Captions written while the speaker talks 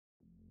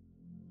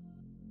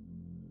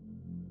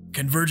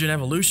Convergent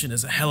evolution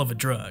is a hell of a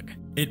drug.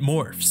 It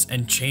morphs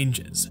and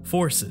changes,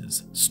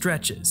 forces,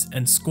 stretches,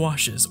 and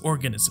squashes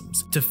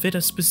organisms to fit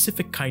a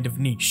specific kind of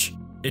niche.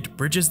 It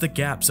bridges the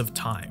gaps of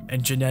time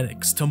and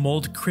genetics to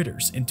mold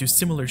critters into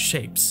similar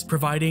shapes,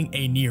 providing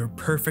a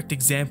near-perfect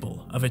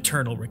example of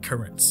eternal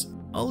recurrence.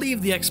 I'll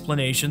leave the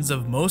explanations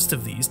of most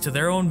of these to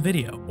their own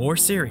video or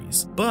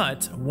series,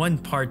 but one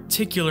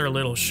particular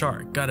little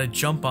shark got a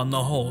jump on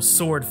the whole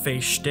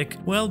swordfish shtick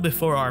well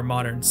before our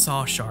modern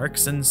saw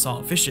sharks and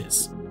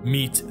sawfishes.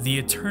 Meet the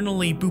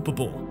eternally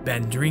boopable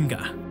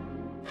Bandringa.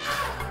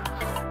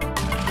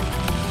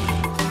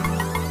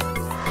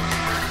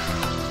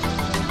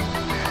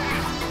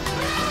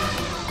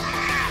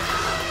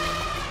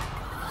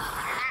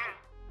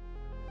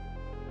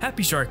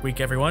 Happy Shark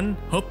Week, everyone!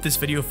 Hope this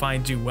video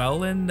finds you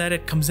well and that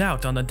it comes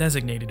out on a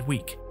designated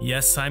week.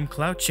 Yes, I'm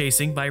clout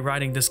chasing by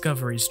riding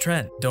Discovery's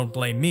trend. Don't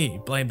blame me,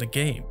 blame the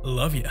game.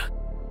 Love ya.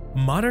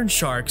 Modern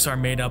sharks are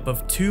made up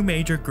of two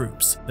major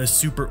groups, the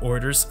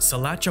superorders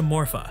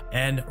Selachomorpha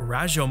and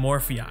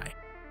Rajomorphii.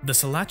 The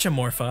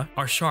Selachomorpha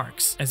are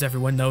sharks, as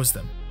everyone knows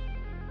them.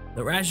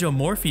 The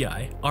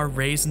Rajomorphii are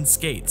rays and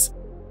skates.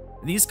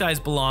 These guys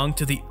belong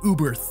to the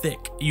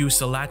uber-thick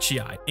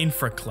Euselachiae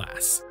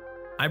infraclass.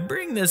 I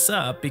bring this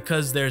up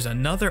because there's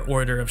another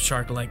order of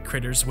shark-like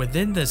critters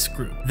within this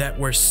group that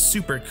were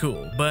super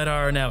cool but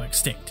are now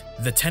extinct,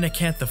 the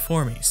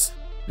Tenacanthiformes.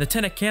 The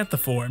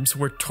Tenacanthiforms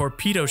were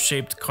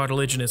torpedo-shaped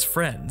cartilaginous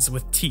friends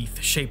with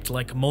teeth shaped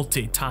like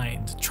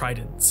multi-tined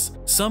tridents.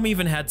 Some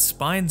even had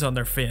spines on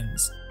their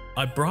fins.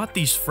 I brought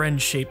these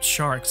friend-shaped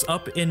sharks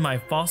up in my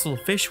Fossil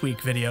Fish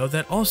Week video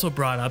that also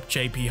brought up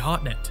JP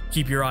Hotnet.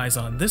 Keep your eyes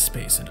on this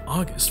space in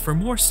August for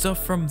more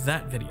stuff from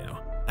that video.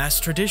 As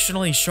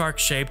traditionally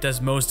shark-shaped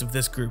as most of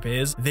this group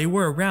is, they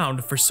were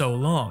around for so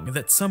long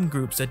that some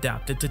groups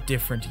adapted to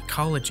different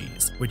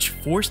ecologies, which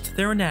forced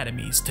their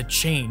anatomies to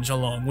change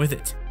along with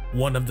it.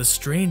 One of the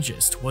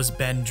strangest was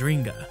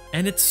Bandringa,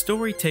 and its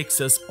story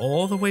takes us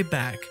all the way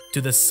back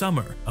to the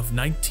summer of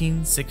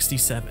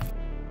 1967.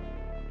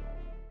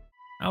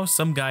 How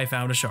some guy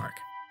found a shark.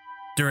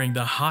 During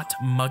the hot,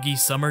 muggy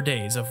summer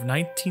days of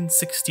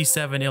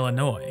 1967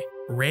 Illinois,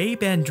 Ray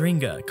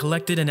Bandringa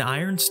collected an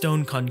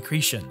ironstone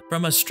concretion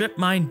from a strip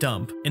mine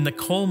dump in the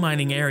coal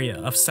mining area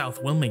of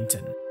South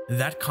Wilmington.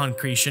 That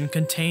concretion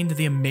contained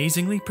the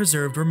amazingly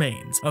preserved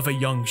remains of a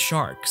young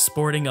shark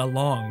sporting a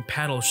long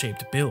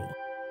paddle-shaped bill.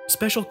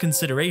 Special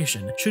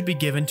consideration should be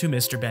given to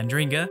Mr.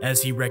 Bandringa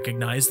as he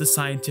recognized the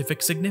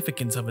scientific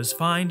significance of his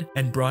find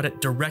and brought it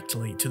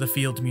directly to the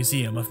Field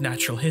Museum of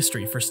Natural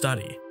History for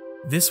study.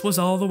 This was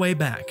all the way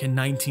back in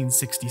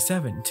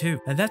 1967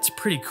 too, and that's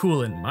pretty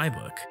cool in my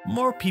book.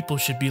 More people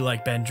should be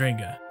like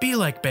Bandringa. Be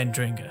like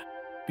Bandringa.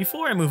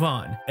 Before I move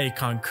on, a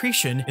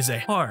concretion is a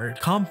hard,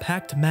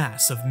 compact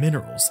mass of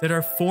minerals that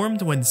are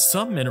formed when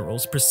some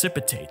minerals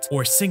precipitate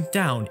or sink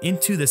down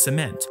into the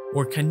cement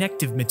or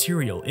connective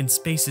material in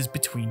spaces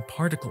between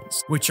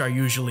particles, which are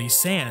usually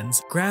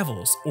sands,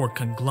 gravels, or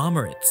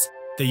conglomerates.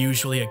 They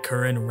usually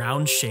occur in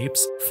round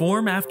shapes,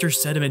 form after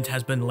sediment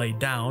has been laid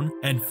down,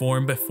 and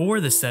form before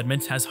the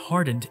sediment has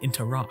hardened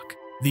into rock.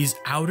 These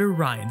outer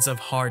rinds of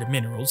hard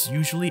minerals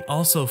usually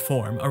also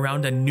form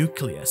around a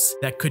nucleus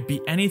that could be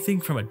anything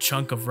from a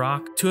chunk of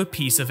rock to a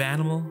piece of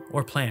animal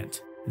or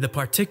plant. The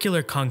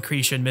particular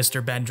concretion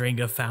Mr.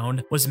 Bandringa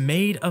found was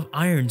made of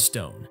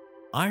ironstone.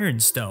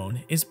 Ironstone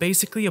is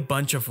basically a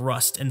bunch of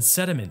rust and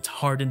sediment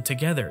hardened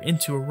together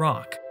into a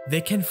rock. They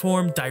can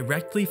form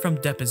directly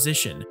from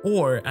deposition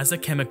or as a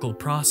chemical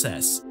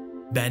process.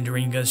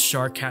 Bandringa's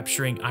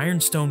shark-capturing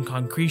ironstone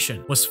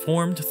concretion was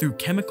formed through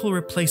chemical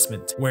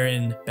replacement,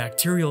 wherein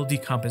bacterial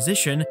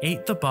decomposition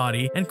ate the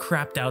body and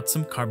crapped out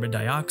some carbon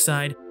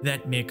dioxide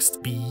that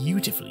mixed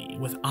beautifully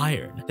with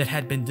iron that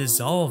had been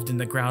dissolved in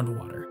the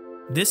groundwater.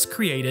 This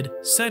created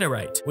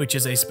siderite, which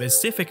is a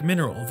specific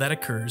mineral that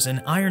occurs in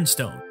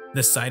ironstone.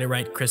 The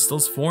siderite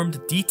crystals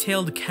formed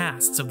detailed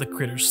casts of the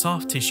critter's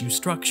soft tissue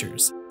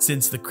structures.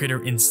 Since the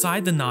critter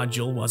inside the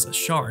nodule was a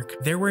shark,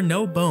 there were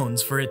no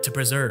bones for it to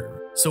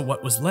preserve. So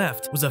what was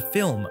left was a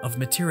film of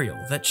material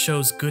that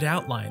shows good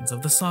outlines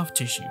of the soft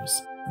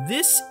tissues.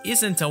 This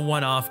isn't a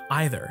one-off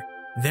either.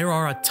 There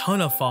are a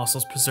ton of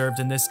fossils preserved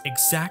in this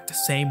exact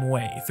same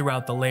way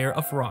throughout the layer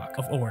of rock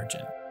of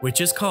origin,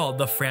 which is called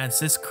the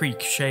Francis Creek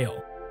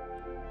Shale.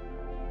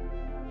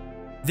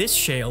 This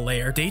shale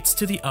layer dates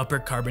to the Upper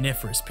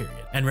Carboniferous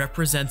period and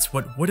represents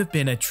what would have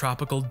been a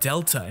tropical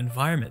delta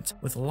environment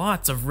with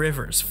lots of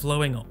rivers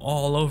flowing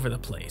all over the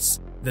place.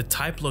 The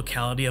type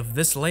locality of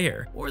this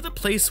layer, or the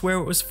place where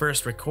it was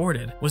first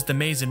recorded, was the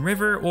Mason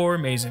River or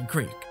Mason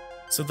Creek.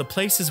 So the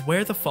places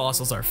where the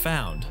fossils are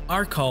found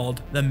are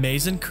called the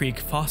Mason Creek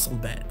fossil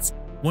beds.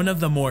 One of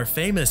the more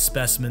famous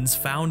specimens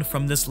found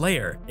from this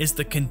layer is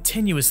the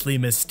continuously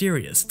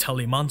mysterious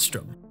Tully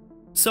monstrum.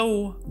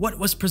 So, what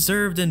was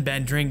preserved in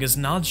Bandringa's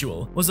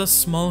nodule was a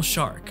small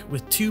shark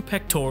with 2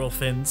 pectoral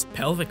fins,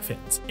 pelvic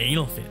fins,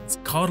 anal fins,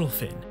 caudal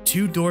fin,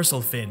 2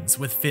 dorsal fins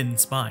with fin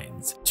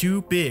spines,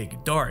 2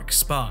 big, dark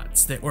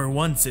spots that were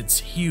once its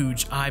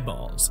huge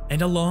eyeballs,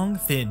 and a long,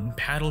 thin,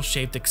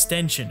 paddle-shaped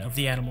extension of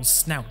the animal's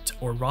snout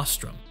or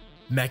rostrum.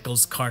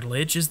 Meckel's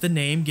cartilage is the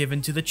name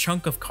given to the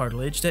chunk of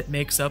cartilage that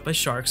makes up a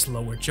shark's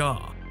lower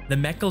jaw. The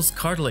Meckel's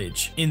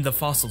cartilage in the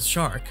fossil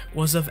shark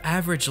was of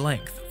average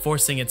length,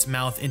 forcing its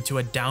mouth into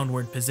a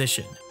downward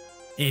position.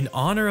 In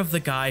honor of the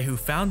guy who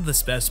found the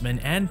specimen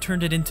and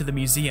turned it into the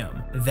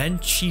museum, then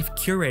chief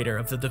curator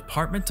of the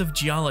Department of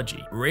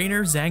Geology,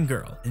 Rainer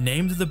Zangirl,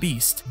 named the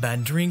beast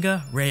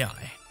Bandringa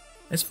raei.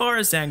 As far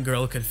as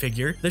Zangirl could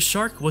figure, the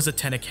shark was a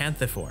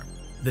tenacanthiform.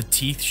 The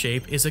teeth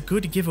shape is a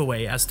good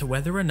giveaway as to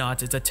whether or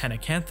not it's a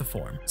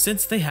tenacanthiform,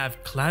 since they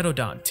have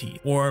cladodont teeth,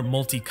 or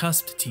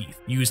multicusped teeth,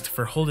 used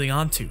for holding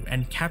onto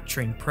and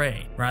capturing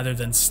prey, rather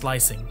than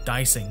slicing,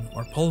 dicing,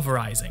 or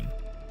pulverizing.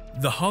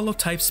 The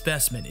holotype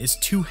specimen is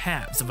 2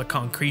 halves of a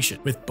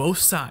concretion, with both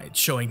sides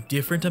showing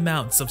different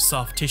amounts of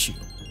soft tissue.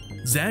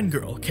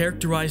 Zangirl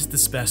characterized the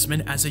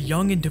specimen as a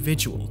young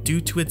individual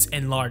due to its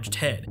enlarged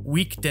head,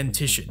 weak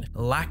dentition,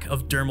 lack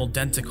of dermal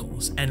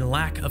denticles, and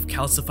lack of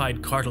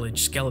calcified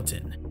cartilage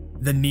skeleton.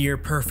 The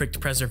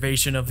near-perfect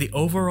preservation of the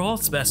overall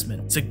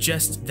specimen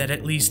suggests that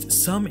at least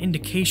some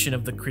indication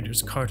of the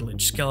critter's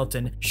cartilage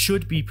skeleton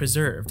should be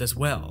preserved as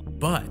well,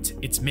 but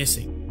it's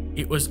missing.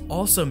 It was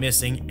also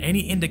missing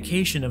any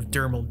indication of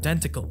dermal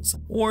denticles,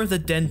 or the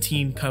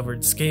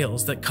dentine-covered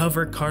scales that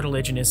cover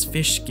cartilaginous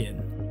fish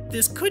skin.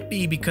 This could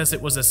be because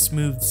it was a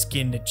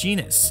smooth-skinned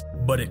genus,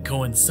 but it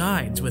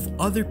coincides with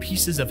other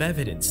pieces of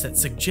evidence that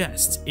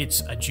suggests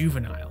it's a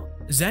juvenile.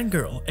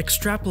 Zangirl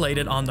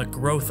extrapolated on the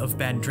growth of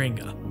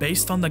Bandringa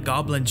based on the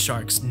goblin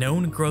shark's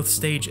known growth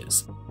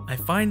stages. I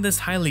find this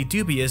highly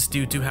dubious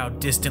due to how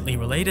distantly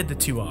related the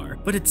two are,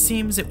 but it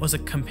seems it was a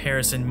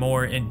comparison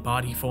more in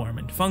body form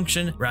and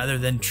function rather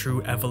than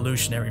true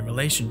evolutionary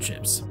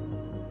relationships.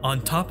 On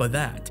top of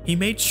that, he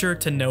made sure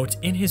to note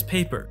in his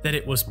paper that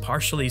it was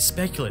partially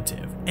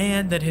speculative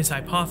and that his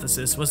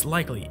hypothesis was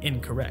likely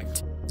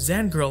incorrect.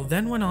 Zangirl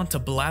then went on to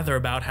blather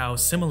about how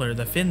similar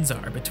the fins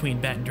are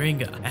between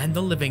Bandringa and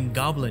the living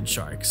goblin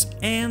sharks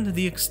and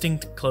the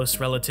extinct close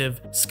relative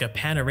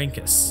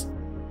Scapanarhynchus.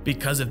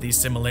 Because of these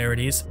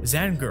similarities,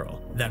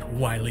 Zangirl, that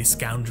wily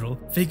scoundrel,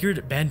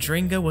 figured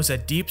Bandringa was a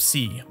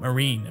deep-sea,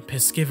 marine,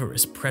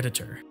 piscivorous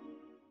predator.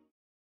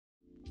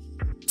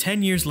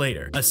 10 years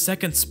later, a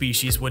second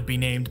species would be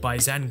named by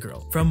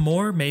Zangirl from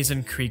more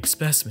Mason Creek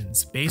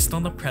specimens based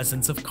on the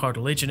presence of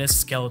cartilaginous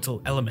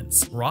skeletal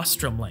elements,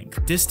 rostrum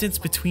length, distance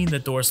between the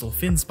dorsal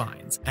fin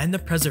spines, and the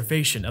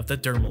preservation of the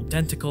dermal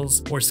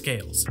denticles or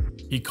scales.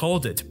 He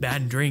called it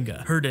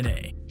Bandringa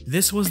herdinae.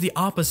 This was the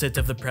opposite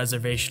of the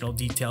preservational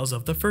details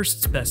of the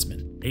first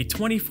specimen. A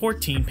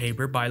 2014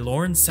 paper by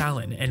Lauren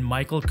Sallin and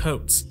Michael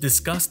Coates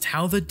discussed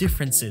how the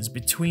differences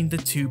between the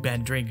two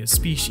Bandringa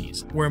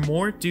species were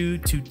more due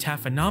to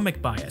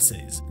taphonomic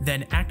biases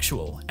than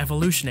actual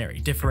evolutionary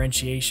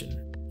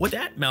differentiation. What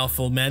that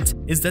mouthful meant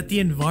is that the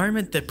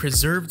environment that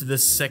preserved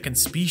this second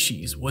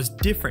species was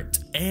different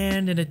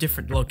and in a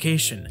different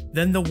location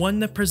than the one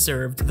that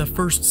preserved the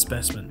first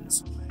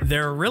specimens.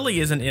 There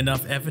really isn't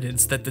enough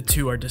evidence that the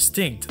two are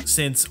distinct,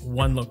 since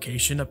one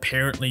location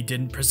apparently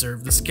didn't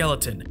preserve the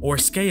skeleton or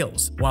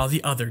scales, while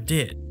the other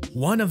did.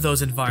 One of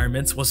those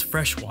environments was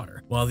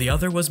freshwater, while the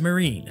other was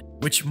marine,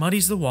 which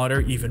muddies the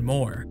water even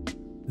more.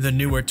 The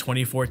newer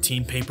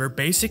 2014 paper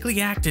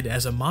basically acted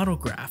as a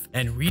monograph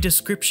and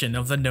redescription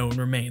of the known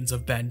remains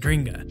of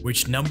Bandringa,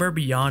 which number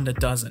beyond a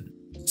dozen.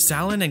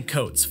 Sallin and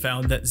Coates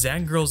found that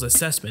Zangirl's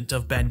assessment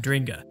of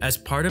Bandringa as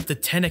part of the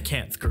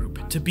Tenacanth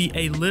group to be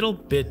a little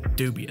bit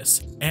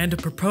dubious, and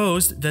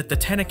proposed that the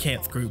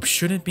Tenacanth group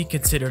shouldn't be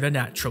considered a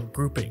natural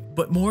grouping,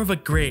 but more of a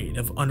grade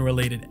of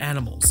unrelated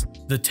animals.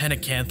 The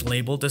Tenacanth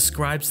label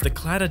describes the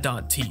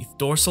cladodont teeth,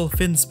 dorsal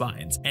fin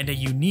spines, and a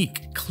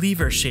unique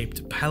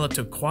cleaver-shaped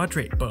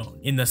palatoquadrate bone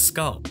in the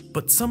skull,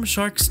 but some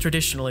sharks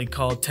traditionally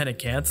called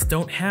Tenacanths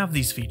don't have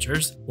these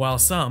features, while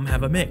some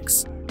have a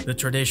mix. The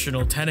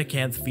traditional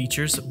Tenacanth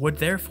features would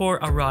therefore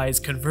arise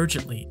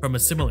convergently from a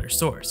similar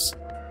source.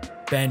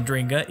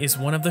 Bandringa is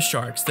one of the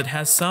sharks that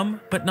has some,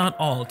 but not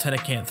all,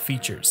 Tenacanth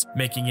features,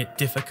 making it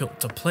difficult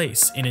to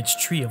place in its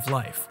tree of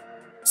life.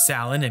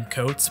 Sallin and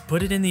Coates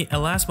put it in the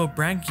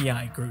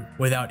Elasmobranchii group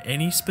without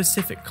any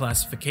specific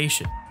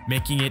classification,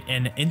 making it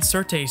an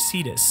incertae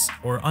cetus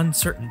or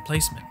uncertain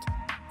placement.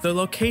 The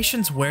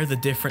locations where the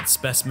different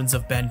specimens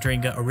of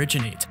Bandringa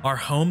originate are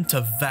home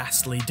to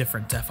vastly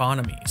different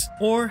taphonomies,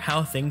 or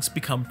how things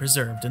become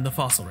preserved in the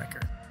fossil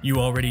record. You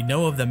already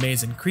know of the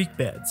Mason Creek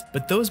beds,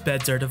 but those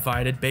beds are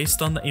divided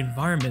based on the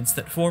environments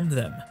that formed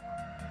them.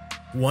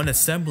 One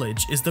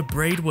assemblage is the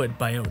Braidwood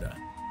biota.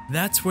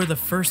 That's where the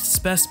first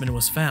specimen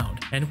was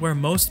found, and where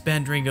most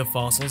Bandringa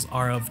fossils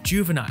are of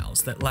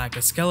juveniles that lack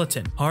a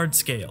skeleton, hard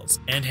scales,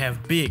 and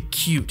have big,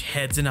 cute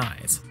heads and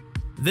eyes.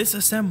 This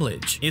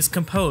assemblage is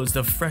composed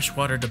of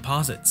freshwater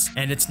deposits,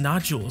 and its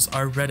nodules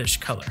are reddish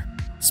color.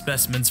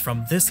 Specimens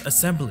from this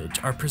assemblage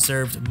are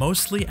preserved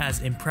mostly as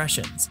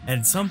impressions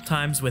and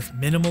sometimes with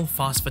minimal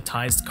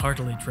phosphatized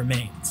cartilage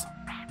remains.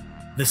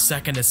 The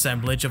second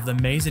assemblage of the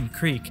Mason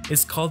Creek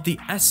is called the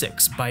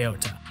Essex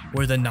biota,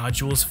 where the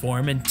nodules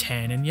form in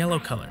tan and yellow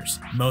colors.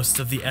 Most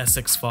of the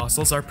Essex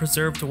fossils are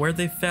preserved where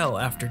they fell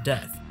after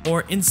death,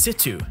 or in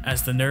situ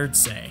as the nerds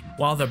say,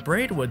 while the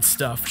Braidwood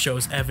stuff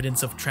shows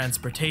evidence of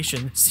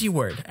transportation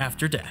seaward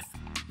after death.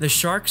 The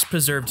sharks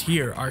preserved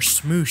here are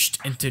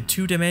smooshed into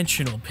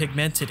two-dimensional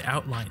pigmented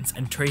outlines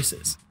and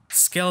traces.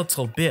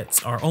 Skeletal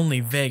bits are only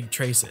vague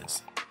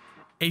traces.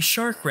 A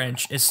shark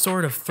wrench is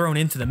sort of thrown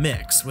into the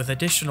mix with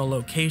additional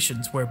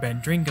locations where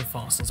Bandringa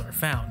fossils are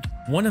found.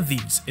 One of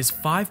these is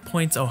 5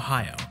 Points,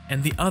 Ohio,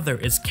 and the other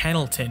is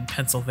Cannelton,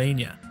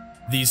 Pennsylvania.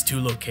 These two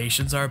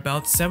locations are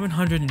about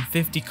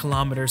 750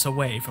 kilometers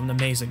away from the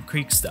Mason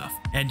Creek stuff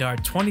and are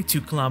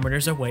 22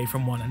 kilometers away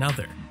from one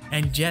another,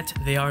 and yet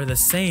they are the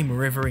same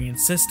riverine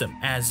system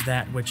as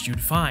that which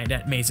you'd find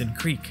at Mason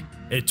Creek.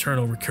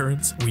 Eternal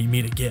recurrence, we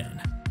meet again.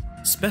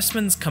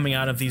 Specimens coming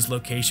out of these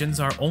locations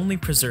are only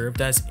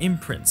preserved as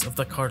imprints of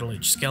the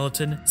cartilage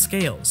skeleton,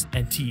 scales,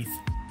 and teeth.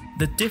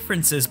 The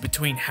differences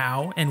between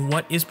how and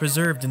what is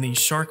preserved in these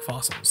shark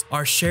fossils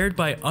are shared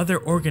by other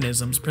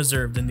organisms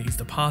preserved in these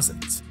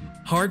deposits.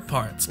 Hard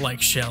parts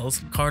like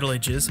shells,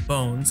 cartilages,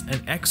 bones,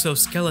 and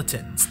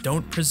exoskeletons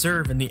don't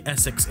preserve in the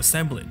Essex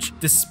assemblage,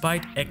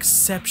 despite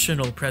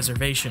exceptional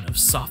preservation of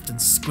soft and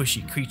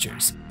squishy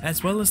creatures,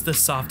 as well as the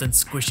soft and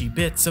squishy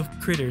bits of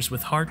critters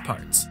with hard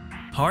parts.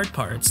 Hard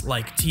parts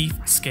like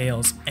teeth,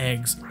 scales,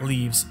 eggs,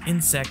 leaves,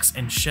 insects,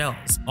 and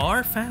shells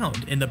are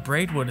found in the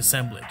Braidwood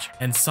assemblage,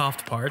 and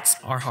soft parts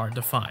are hard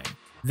to find.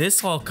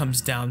 This all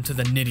comes down to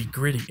the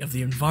nitty-gritty of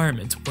the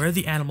environment where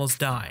the animals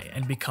die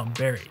and become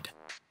buried.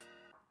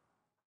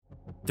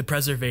 The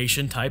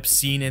preservation type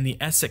seen in the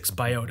Essex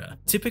biota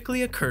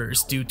typically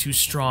occurs due to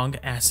strong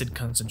acid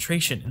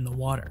concentration in the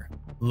water.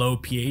 Low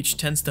pH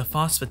tends to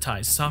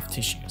phosphatize soft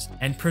tissues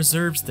and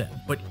preserves them,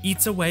 but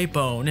eats away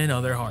bone and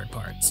other hard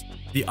parts.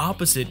 The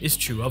opposite is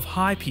true of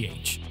high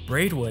pH.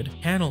 Braidwood,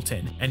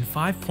 Cannelton, and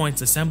 5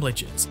 Points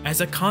assemblages,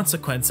 as a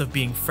consequence of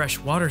being fresh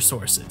water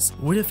sources,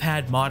 would have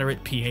had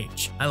moderate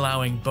pH,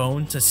 allowing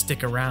bone to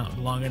stick around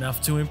long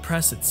enough to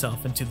impress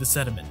itself into the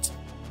sediment.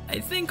 I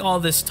think all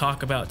this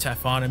talk about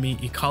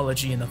taphonomy,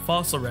 ecology, and the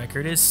fossil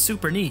record is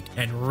super neat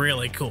and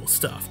really cool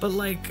stuff, but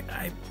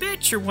I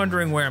bet you're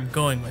wondering where I'm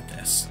going with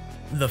this.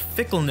 The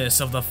fickleness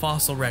of the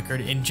fossil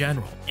record in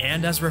general,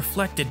 and as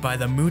reflected by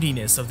the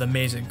moodiness of the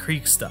Mason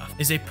Creek stuff,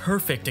 is a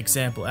perfect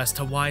example as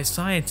to why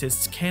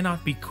scientists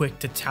cannot be quick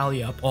to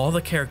tally up all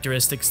the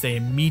characteristics they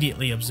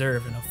immediately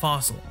observe in a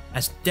fossil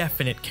as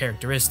definite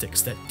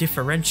characteristics that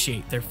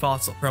differentiate their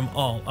fossil from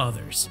all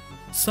others.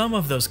 Some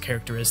of those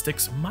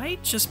characteristics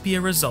might just be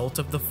a result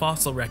of the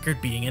fossil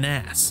record being an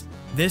ass.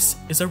 This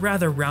is a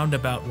rather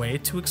roundabout way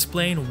to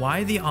explain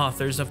why the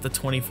authors of the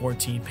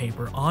 2014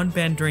 paper on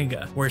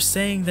Bandringa were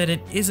saying that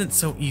it isn't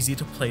so easy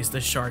to place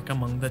the shark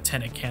among the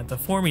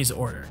Tenacanthiformes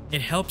order.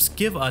 It helps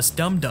give us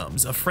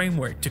dum-dums a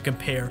framework to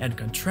compare and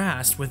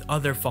contrast with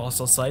other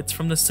fossil sites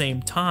from the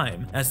same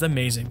time as the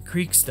Mason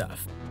Creek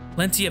stuff.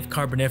 Plenty of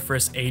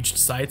Carboniferous aged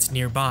sites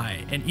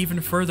nearby and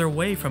even further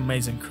away from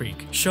Mason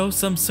Creek show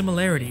some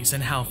similarities in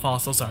how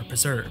fossils are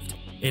preserved.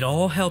 It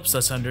all helps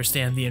us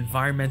understand the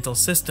environmental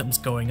systems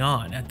going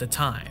on at the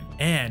time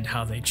and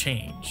how they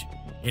change.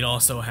 It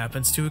also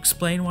happens to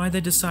explain why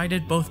they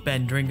decided both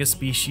Bandringa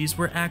species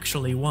were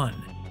actually one.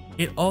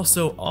 It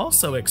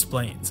also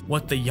explains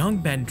what the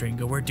young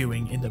Bandringa were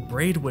doing in the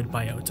Braidwood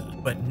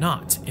biota, but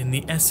not in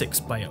the Essex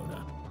biota.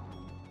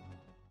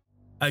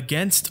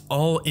 Against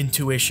all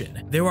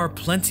intuition, there are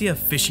plenty of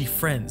fishy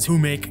friends who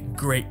make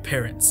great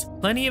parents.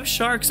 Plenty of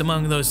sharks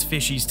among those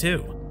fishies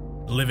too.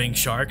 Living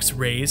sharks,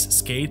 rays,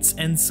 skates,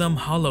 and some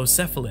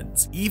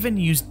holocephalans even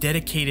use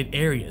dedicated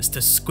areas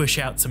to squish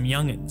out some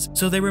youngins,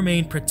 so they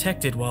remain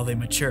protected while they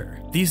mature.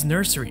 These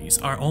nurseries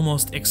are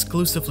almost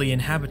exclusively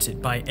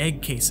inhabited by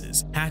egg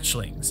cases,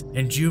 hatchlings,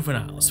 and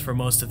juveniles for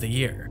most of the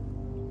year.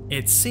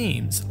 It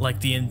seems like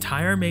the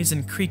entire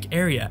Mason Creek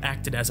area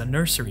acted as a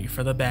nursery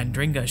for the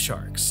Bandringa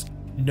sharks.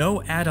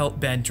 No adult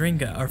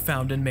Bandringa are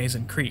found in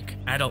Mason Creek.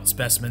 Adult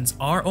specimens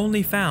are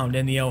only found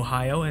in the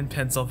Ohio and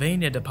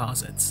Pennsylvania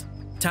deposits.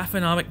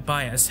 Taphonomic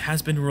bias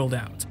has been ruled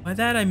out. By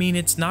that I mean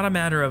it's not a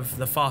matter of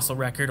the fossil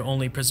record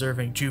only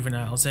preserving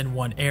juveniles in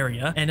one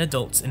area and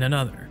adults in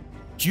another.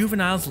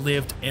 Juveniles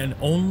lived in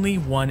only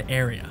one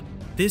area.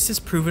 This is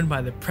proven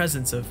by the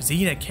presence of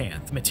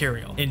xenocanth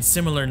material in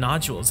similar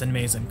nodules in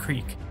Mason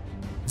Creek.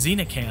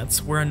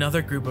 Xenocanths were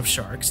another group of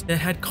sharks that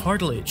had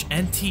cartilage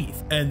and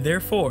teeth, and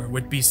therefore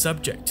would be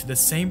subject to the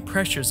same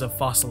pressures of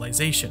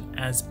fossilization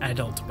as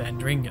adult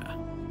Bandringa.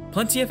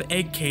 Plenty of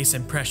egg case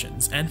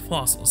impressions and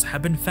fossils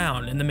have been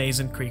found in the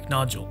Mason Creek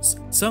nodules.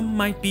 Some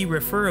might be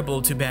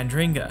referable to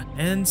Bandringa,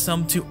 and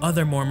some to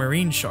other more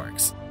marine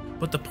sharks.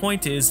 But the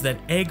point is that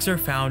eggs are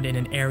found in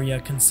an area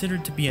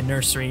considered to be a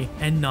nursery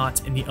and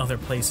not in the other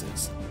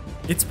places.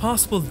 It's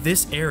possible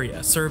this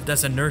area served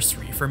as a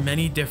nursery for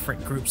many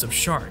different groups of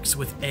sharks,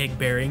 with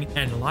egg-bearing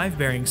and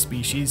live-bearing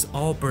species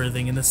all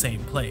birthing in the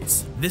same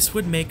place. This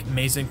would make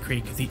Mason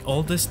Creek the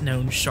oldest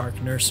known shark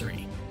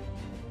nursery.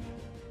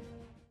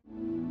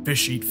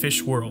 Fish Eat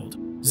Fish World.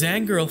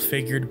 Zangirl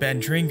figured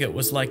Bandringa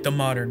was like the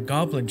modern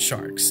goblin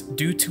sharks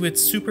due to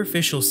its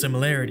superficial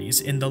similarities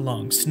in the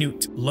long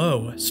snoot,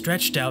 low,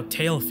 stretched out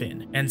tail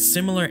fin, and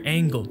similar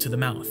angle to the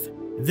mouth.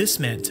 This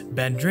meant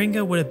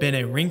Bandringa would have been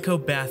a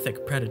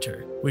rhynchobathic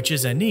predator, which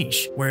is a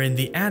niche wherein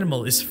the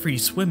animal is free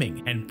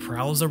swimming and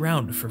prowls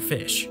around for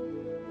fish.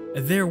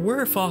 There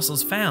were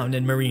fossils found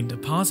in marine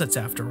deposits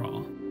after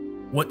all.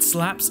 What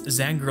slaps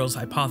Zangirl's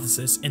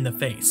hypothesis in the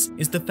face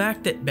is the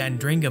fact that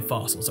Bandringa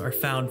fossils are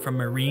found from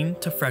marine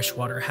to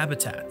freshwater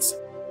habitats.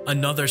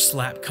 Another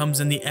slap comes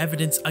in the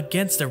evidence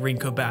against a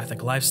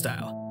rhynchobathic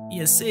lifestyle.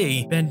 You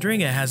see,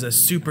 Bandringa has a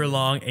super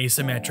long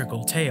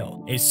asymmetrical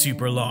tail, a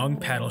super long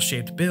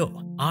paddle-shaped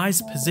bill,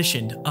 eyes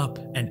positioned up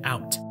and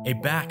out, a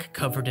back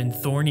covered in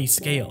thorny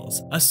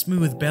scales, a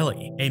smooth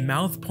belly, a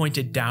mouth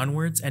pointed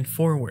downwards and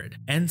forward,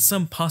 and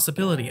some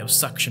possibility of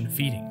suction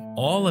feeding.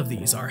 All of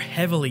these are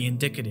heavily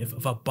indicative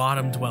of a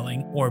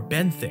bottom-dwelling or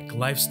benthic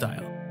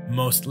lifestyle.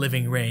 Most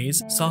living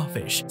rays,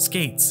 sawfish,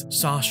 skates,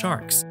 saw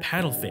sharks,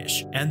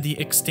 paddlefish, and the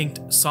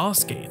extinct saw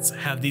skates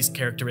have these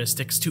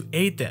characteristics to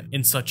aid them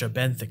in such a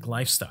benthic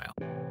lifestyle.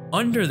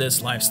 Under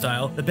this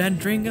lifestyle, the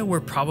Bandringa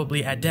were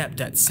probably adept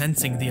at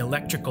sensing the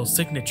electrical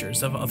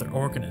signatures of other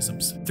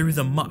organisms through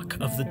the muck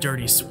of the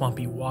dirty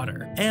swampy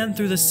water and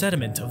through the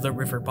sediment of the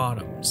river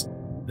bottoms.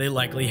 They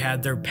likely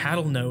had their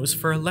paddle nose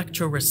for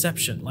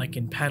electroreception like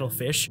in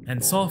paddlefish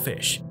and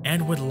sawfish,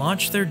 and would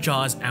launch their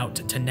jaws out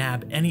to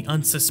nab any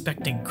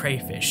unsuspecting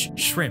crayfish,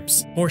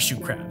 shrimps, horseshoe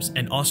crabs,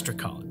 and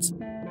ostracods.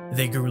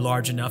 They grew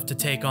large enough to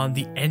take on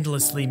the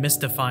endlessly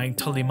mystifying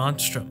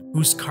Tullimonstrum,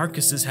 whose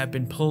carcasses have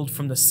been pulled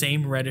from the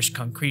same reddish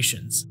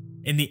concretions.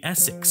 In the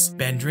Essex,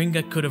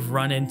 Bandringa could have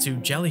run into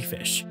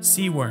jellyfish,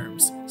 sea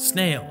worms,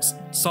 snails,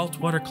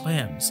 saltwater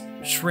clams,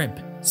 shrimp,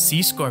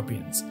 sea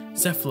scorpions,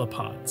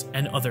 cephalopods,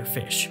 and other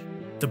fish.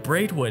 The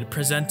Braidwood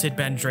presented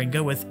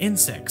Bandringa with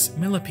insects,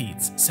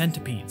 millipedes,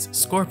 centipedes,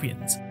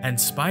 scorpions,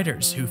 and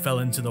spiders who fell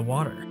into the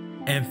water.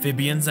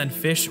 Amphibians and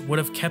fish would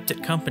have kept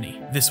it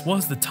company. This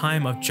was the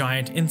time of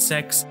giant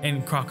insects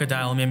and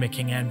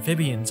crocodile-mimicking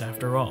amphibians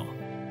after all.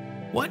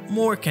 What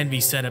more can be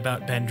said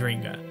about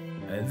Bandringa?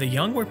 The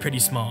young were pretty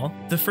small.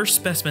 The first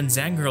specimen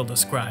Zangirl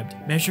described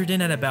measured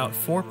in at about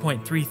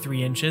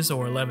 4.33 inches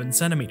or 11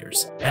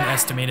 centimeters. An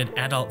estimated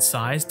adult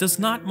size does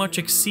not much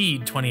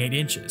exceed 28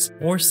 inches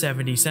or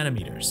 70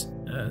 centimeters.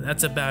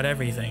 That's about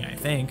everything, I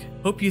think.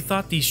 Hope you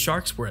thought these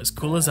sharks were as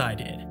cool as I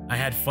did. I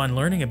had fun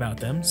learning about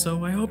them,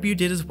 so I hope you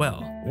did as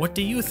well. What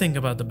do you think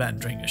about the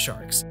Bandringa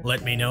sharks?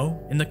 Let me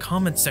know in the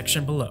comments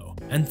section below,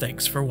 and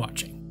thanks for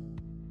watching.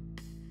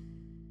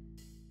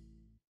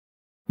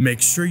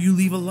 Make sure you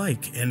leave a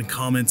like and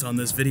comment on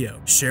this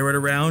video, share it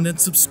around, and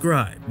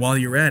subscribe. While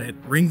you're at it,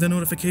 ring the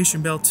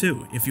notification bell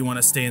too if you want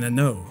to stay in the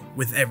know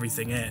with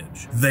everything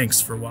Edge. Thanks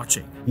for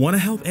watching. Want to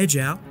help Edge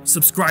out?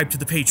 Subscribe to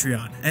the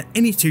Patreon at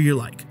any tier you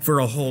like for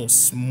a whole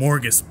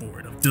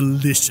smorgasbord of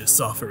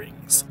delicious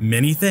offerings.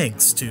 Many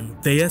thanks to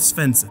Thea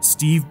Svensson,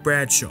 Steve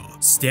Bradshaw,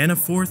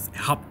 Staniforth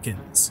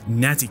Hopkins,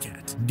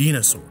 Nattycat,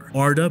 Dinosaur,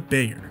 Arda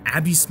Bayer,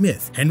 Abby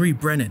Smith, Henry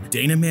Brennan,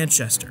 Dana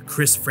Manchester,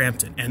 Chris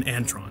Frampton, and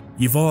Antron.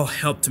 You've all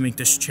helped to make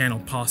this channel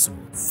possible.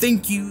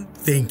 Thank you,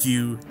 thank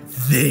you,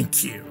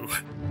 thank you.